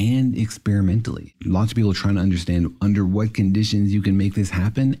theoretically and experimentally. Lots of people are trying to understand under what conditions you can make this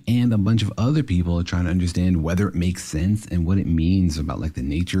happen, and a bunch of other people are trying to understand whether it makes sense and what it means about like the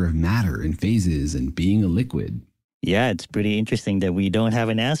nature of matter and phases and being a liquid. Yeah, it's pretty interesting that we don't have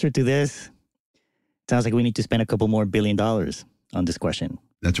an answer to this. Sounds like we need to spend a couple more $1 billion on this question.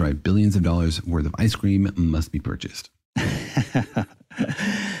 That's right. Billions of dollars worth of ice cream must be purchased.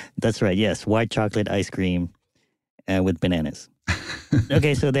 That's right. Yes. White chocolate ice cream with bananas.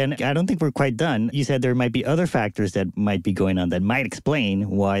 Okay. So then I don't think we're quite done. You said there might be other factors that might be going on that might explain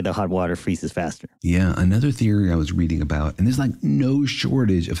why the hot water freezes faster. Yeah. Another theory I was reading about, and there's like no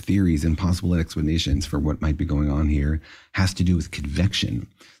shortage of theories and possible explanations for what might be going on here, has to do with convection.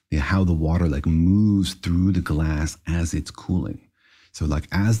 How the water like moves through the glass as it's cooling. So like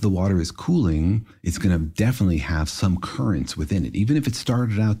as the water is cooling, it's going to definitely have some currents within it, even if it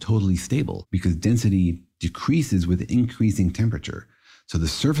started out totally stable, because density decreases with increasing temperature. So the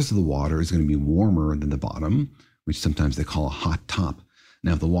surface of the water is going to be warmer than the bottom, which sometimes they call a hot top.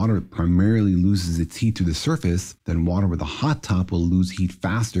 Now, if the water primarily loses its heat through the surface, then water with a hot top will lose heat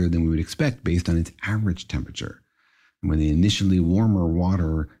faster than we would expect based on its average temperature. And when the initially warmer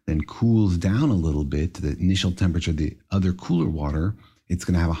water then cools down a little bit to the initial temperature of the other cooler water, it's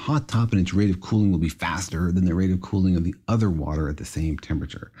going to have a hot top and its rate of cooling will be faster than the rate of cooling of the other water at the same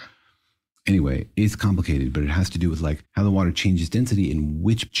temperature. Anyway, it's complicated, but it has to do with like how the water changes density and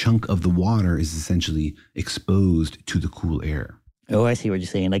which chunk of the water is essentially exposed to the cool air. Oh, I see what you're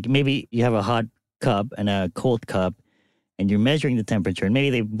saying. Like maybe you have a hot cup and a cold cup and you're measuring the temperature and maybe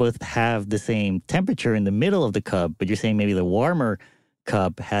they both have the same temperature in the middle of the cup, but you're saying maybe the warmer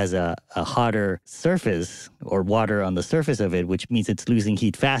cup has a hotter surface or water on the surface of it, which means it's losing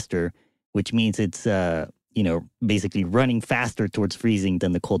heat faster, which means it's basically running faster towards freezing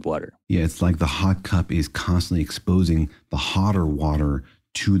than the cold water. Yeah, it's like the hot cup is constantly exposing the hotter water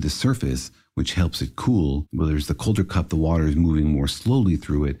to the surface, which helps it cool. Well, there's the colder cup, the water is moving more slowly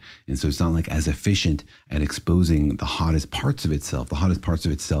through it. And so it's not like as efficient at exposing the hottest parts of itself. The hottest parts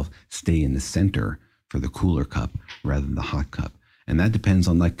of itself stay in the center for the cooler cup rather than the hot cup. And that depends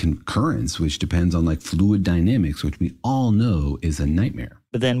on like concurrence, which depends on like fluid dynamics, which we all know is a nightmare.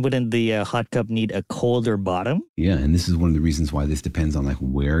 But then wouldn't the hot cup need a colder bottom? Yeah, and this is one of the reasons why this depends on like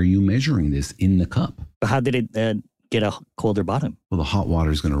where are you measuring this in the cup. But how did it get a colder bottom? Well, the hot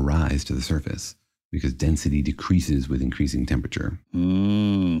water is going to rise to the surface because density decreases with increasing temperature.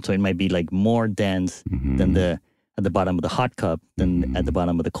 So it might be like more dense than at the bottom of the hot cup than at the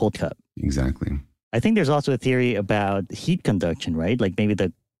bottom of the cold cup. Exactly. I think there's also a theory about heat conduction, right? Like maybe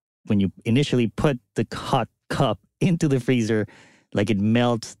when you initially put the hot cup into the freezer, like it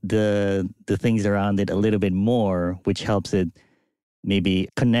melts the things around it a little bit more, which helps it maybe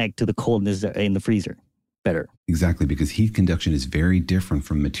connect to the coldness in the freezer better. Exactly, because heat conduction is very different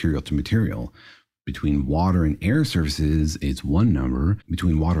from material to material. Between water and air surfaces, it's one number.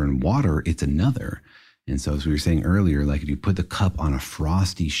 Between water and water, it's another. And so as we were saying earlier, like if you put the cup on a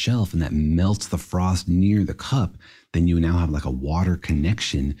frosty shelf and that melts the frost near the cup, then you now have like a water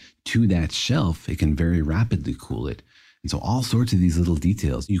connection to that shelf. It can very rapidly cool it. And so all sorts of these little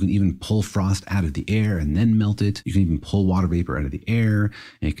details. You can even pull frost out of the air and then melt it. You can even pull water vapor out of the air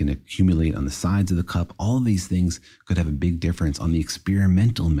and it can accumulate on the sides of the cup. All of these things could have a big difference on the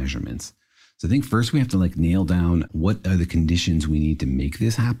experimental measurements. So I think first we have to like nail down what are the conditions we need to make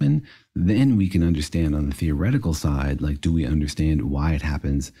this happen. Then we can understand on the theoretical side, like, do we understand why it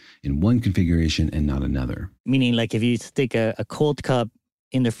happens in one configuration and not another? Meaning like if you stick a cold cup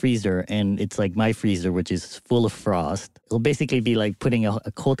in the freezer and it's like my freezer, which is full of frost, it'll basically be like putting a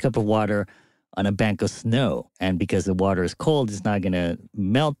cold cup of water on a bank of snow. And because the water is cold, it's not going to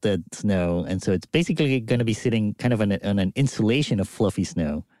melt the snow. And so it's basically going to be sitting kind of on an insulation of fluffy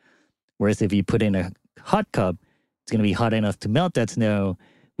snow. Whereas if you put in a hot cup, it's going to be hot enough to melt that snow,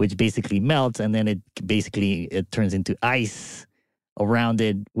 which basically melts, and then it turns into ice around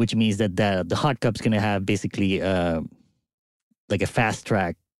it, which means that the hot cup's going to have basically like a fast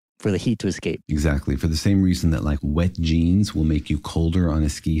track for the heat to escape. Exactly. For the same reason that like wet jeans will make you colder on a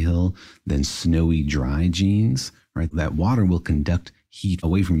ski hill than snowy, dry jeans, right? That water will conduct heat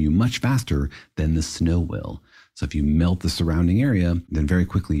away from you much faster than the snow will. So if you melt the surrounding area, then very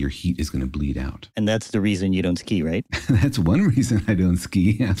quickly your heat is going to bleed out. And that's the reason you don't ski, right? That's one reason I don't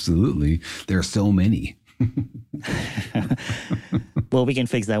ski. Absolutely. There are so many. Well, we can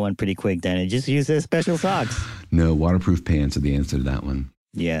fix that one pretty quick then. And just use special socks. No, waterproof pants are the answer to that one.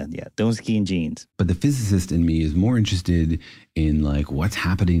 Yeah. Don't ski in jeans. But the physicist in me is more interested in like what's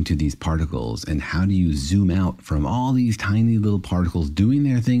happening to these particles and how do you zoom out from all these tiny little particles doing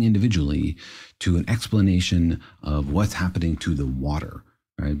their thing individually to an explanation of what's happening to the water,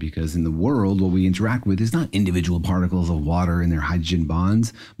 right? Because in the world, what we interact with is not individual particles of water and their hydrogen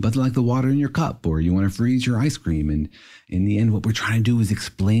bonds, but like the water in your cup, or you want to freeze your ice cream. And in the end, what we're trying to do is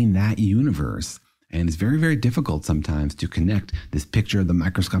explain that universe. And it's very, very difficult sometimes to connect this picture of the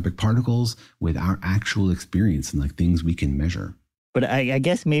microscopic particles with our actual experience and like things we can measure. But I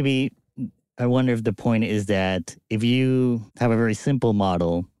guess maybe I wonder if the point is that if you have a very simple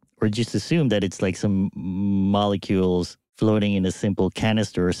model, or just assume that it's like some molecules floating in a simple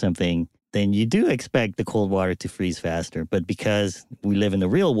canister or something, then you do expect the cold water to freeze faster. But because we live in the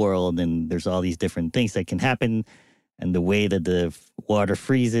real world and there's all these different things that can happen, and the way that the water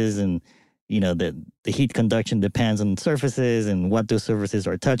freezes and the heat conduction depends on surfaces and what those surfaces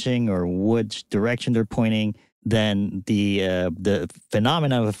are touching or which direction they're pointing, then the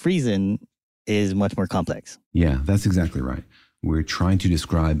phenomenon of freezing is much more complex. Yeah, that's exactly right. We're trying to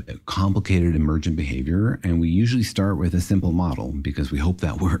describe a complicated emergent behavior, and we usually start with a simple model because we hope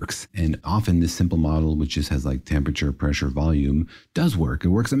that works. And often this simple model, which just has like temperature, pressure, volume, does work. It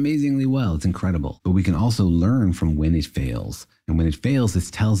works amazingly well. It's incredible. But we can also learn from when it fails. And when it fails,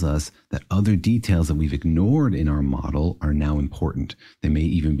 this tells us that other details that we've ignored in our model are now important. They may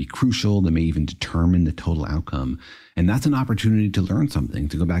even be crucial. They may even determine the total outcome. And that's an opportunity to learn something,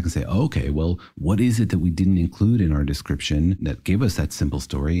 to go back and say, okay, well, what is it that we didn't include in our description that gave us that simple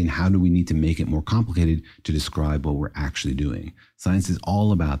story? And how do we need to make it more complicated to describe what we're actually doing? Science is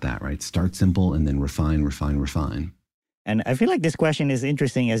all about that, right? Start simple and then refine, refine, refine. And I feel like this question is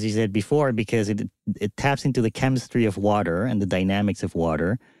interesting, as you said before, because it taps into the chemistry of water and the dynamics of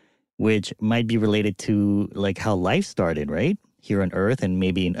water, which might be related to like how life started, right? Here on Earth and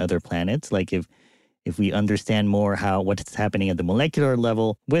maybe in other planets. Like if we understand more what's happening at the molecular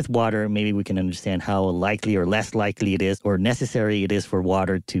level with water, maybe we can understand how likely or less likely it is or necessary it is for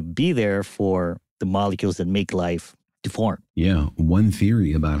water to be there for the molecules that make life to form. Yeah. One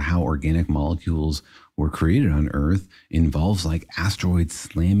theory about how organic molecules were created on Earth involves like asteroids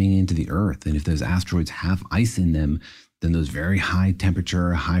slamming into the Earth. And if those asteroids have ice in them, then those very high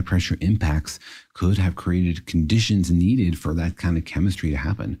temperature, high pressure impacts could have created conditions needed for that kind of chemistry to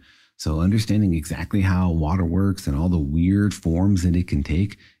happen. So understanding exactly how water works and all the weird forms that it can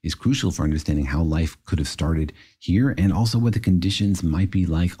take is crucial for understanding how life could have started here and also what the conditions might be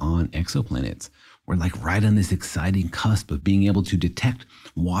like on exoplanets. We're like right on this exciting cusp of being able to detect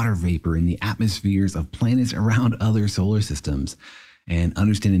water vapor in the atmospheres of planets around other solar systems. And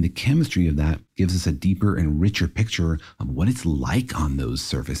understanding the chemistry of that gives us a deeper and richer picture of what it's like on those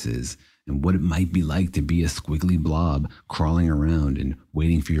surfaces and what it might be like to be a squiggly blob crawling around and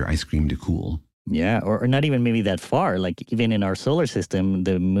waiting for your ice cream to cool. Yeah, or not even maybe that far. Like even in our solar system,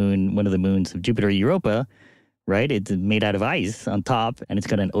 the moon, one of the moons of Jupiter, Europa, right? It's made out of ice on top, and it's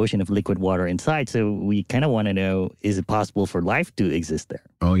got an ocean of liquid water inside. So we kind of want to know, is it possible for life to exist there?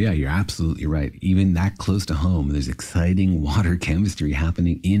 Oh, yeah, you're absolutely right. Even that close to home, there's exciting water chemistry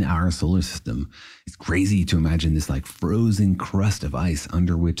happening in our solar system. It's crazy to imagine this like frozen crust of ice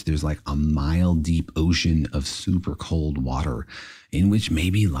under which there's like a mile-deep ocean of super cold water in which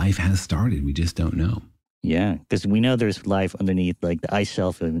maybe life has started. We just don't know. Yeah, because we know there's life underneath like the ice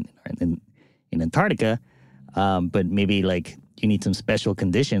shelf in Antarctica. But maybe like you need some special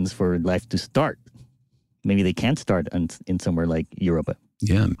conditions for life to start. Maybe they can't start in somewhere like Europa.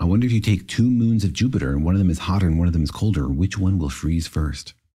 Yeah. I wonder if you take two moons of Jupiter and one of them is hotter and one of them is colder, which one will freeze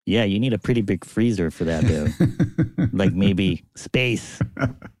first? Yeah, you need a pretty big freezer for that, though. Like maybe space.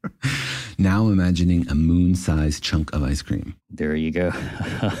 Now imagining a moon-sized chunk of ice cream. There you go.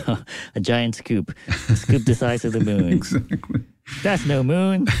 A giant scoop. A scoop the size of the moon. Exactly. That's no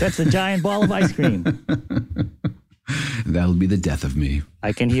moon. That's a giant ball of ice cream. That'll be the death of me.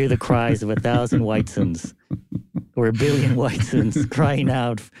 I can hear the cries of 1,000 Whitesons or 1 billion Whitesons crying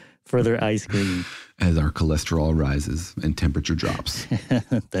out for their ice cream. As our cholesterol rises and temperature drops.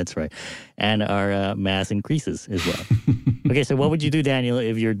 That's right. And our mass increases as well. Okay, so what would you do, Daniel,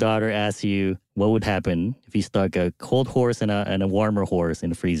 if your daughter asks you what would happen if you stuck a cold horse and a warmer horse in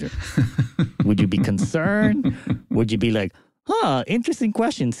the freezer? Would you be concerned? Would you be like, interesting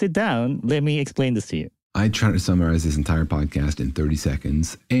question. Sit down. Let me explain this to you. I try to summarize this entire podcast in 30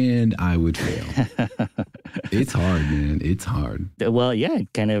 seconds, and I would fail. It's hard, man. It's hard. Well, yeah,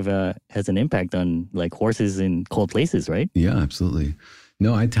 it kind of has an impact on like horses in cold places, right? Yeah, absolutely.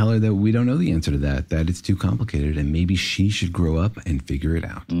 No, I tell her that we don't know the answer to that it's too complicated, and maybe she should grow up and figure it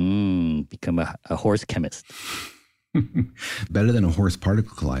out. Become a horse chemist. Better than a horse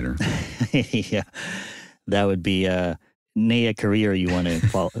particle collider. Yeah, that would be a career you want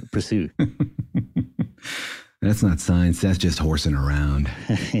to pursue. That's not science. That's just horsing around.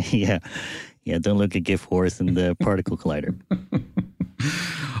 Yeah. Don't look a gift horse in the particle collider.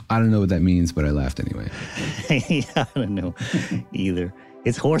 I don't know what that means, but I laughed anyway. Yeah, I don't know either.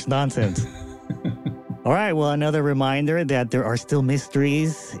 It's horse nonsense. All right. Well, another reminder that there are still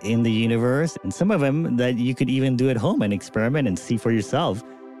mysteries in the universe, and some of them that you could even do at home and experiment and see for yourself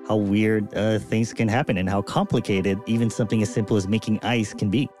how weird things can happen and how complicated even something as simple as making ice can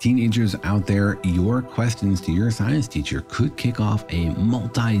be. Teenagers out there, your questions to your science teacher could kick off a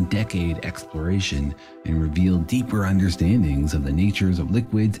multi-decade exploration and reveal deeper understandings of the natures of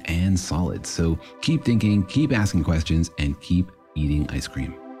liquids and solids. So keep thinking, keep asking questions, and keep eating ice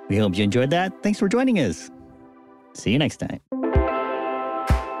cream. We hope you enjoyed that. Thanks for joining us. See you next time.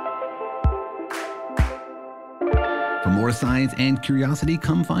 For more science and curiosity,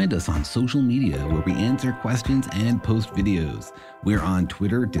 come find us on social media where we answer questions and post videos. We're on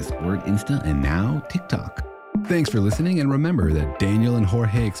Twitter, Discord, Insta, and now TikTok. Thanks for listening, and remember that Daniel and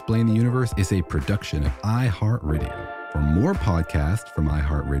Jorge Explain the Universe is a production of iHeartRadio. For more podcasts from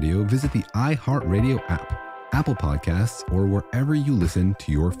iHeartRadio, visit the iHeartRadio app, Apple Podcasts, or wherever you listen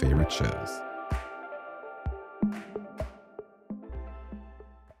to your favorite shows.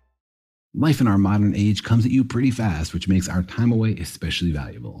 Life in our modern age comes at you pretty fast, which makes our time away especially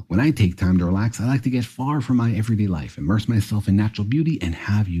valuable. When I take time to relax, I like to get far from my everyday life, immerse myself in natural beauty, and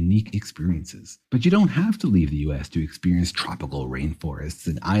have unique experiences. But you don't have to leave the U.S. to experience tropical rainforests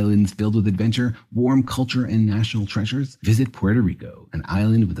and islands filled with adventure, warm culture, and national treasures. Visit Puerto Rico, an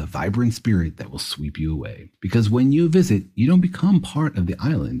island with a vibrant spirit that will sweep you away. Because when you visit, you don't become part of the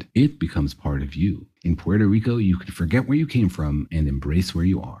island, it becomes part of you. In Puerto Rico, you can forget where you came from and embrace where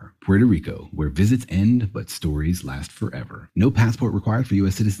you are. Puerto Rico, where visits end, but stories last forever. No passport required for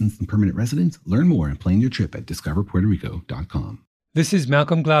U.S. citizens and permanent residents. Learn more and plan your trip at discoverpuertorico.com. This is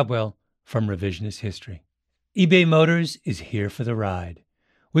Malcolm Gladwell from Revisionist History. eBay Motors is here for the ride.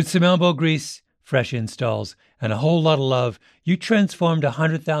 With some elbow grease, fresh installs, and a whole lot of love, you transformed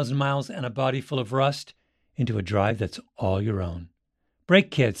 100,000 miles and a body full of rust into a drive that's all your own. Brake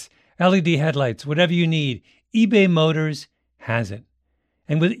kits, LED headlights, whatever you need, eBay Motors has it.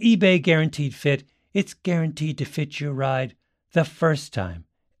 And with eBay Guaranteed Fit, it's guaranteed to fit your ride the first time,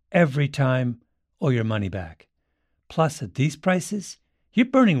 every time, or your money back. Plus, at these prices, you're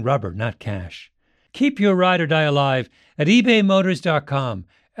burning rubber, not cash. Keep your ride or die alive at ebaymotors.com.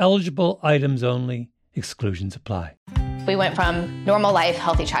 Eligible items only. Exclusions apply. We went from normal life,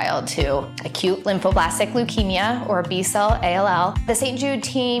 healthy child to acute lymphoblastic leukemia, or B-cell ALL. The St. Jude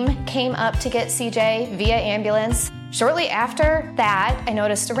team came up to get CJ via ambulance. Shortly after that, I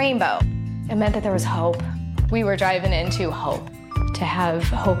noticed a rainbow. It meant that there was hope. We were driving into hope. To have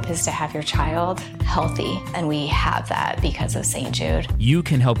hope is to have your child healthy, and we have that because of St. Jude. You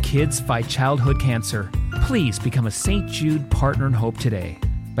can help kids fight childhood cancer. Please become a St. Jude Partner in Hope today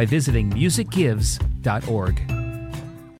by visiting musicgives.org.